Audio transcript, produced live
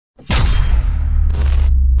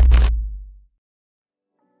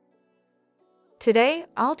Today,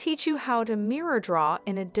 I'll teach you how to mirror draw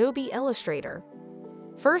in Adobe Illustrator.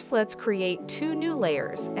 First, let's create two new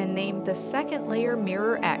layers and name the second layer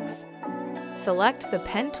Mirror X. Select the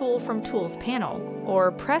Pen tool from Tools panel,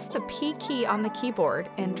 or press the P key on the keyboard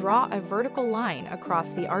and draw a vertical line across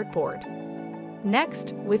the artboard.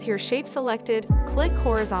 Next, with your shape selected, click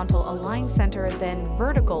Horizontal Align Center, then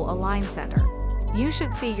Vertical Align Center. You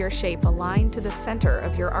should see your shape aligned to the center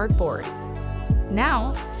of your artboard.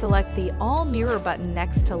 Now, select the All Mirror button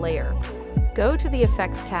next to Layer. Go to the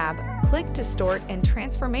Effects tab, click Distort and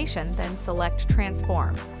Transformation, then select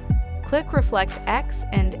Transform. Click Reflect X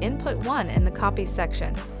and Input 1 in the Copy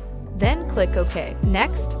section. Then click OK.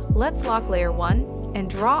 Next, let's lock Layer 1 and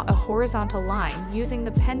draw a horizontal line using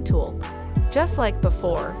the Pen tool. Just like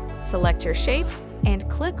before, select your shape and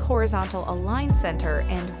click Horizontal Align Center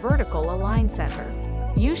and Vertical Align Center.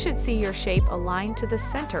 You should see your shape aligned to the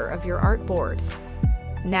center of your artboard.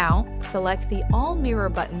 Now, select the All Mirror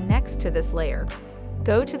button next to this layer.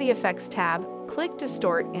 Go to the Effects tab, click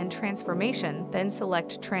Distort and Transformation, then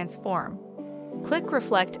select Transform. Click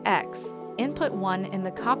Reflect X, Input 1 in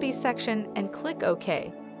the Copy section, and click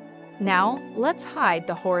OK. Now, let's hide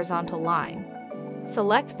the horizontal line.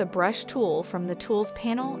 Select the Brush tool from the Tools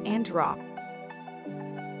panel and draw.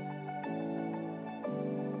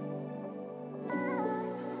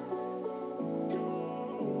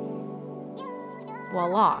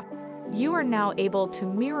 Voila! You are now able to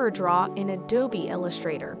mirror draw in Adobe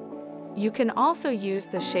Illustrator. You can also use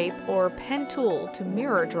the Shape or Pen tool to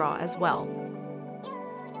mirror draw as well.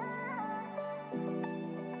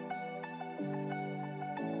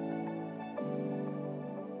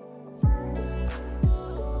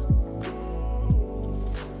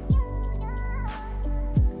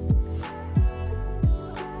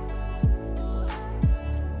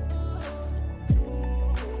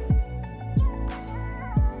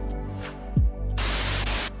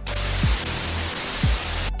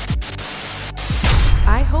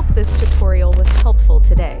 I hope this tutorial was helpful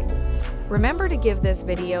today. Remember to give this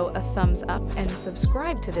video a thumbs up and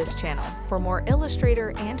subscribe to this channel for more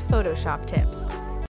Illustrator and Photoshop tips.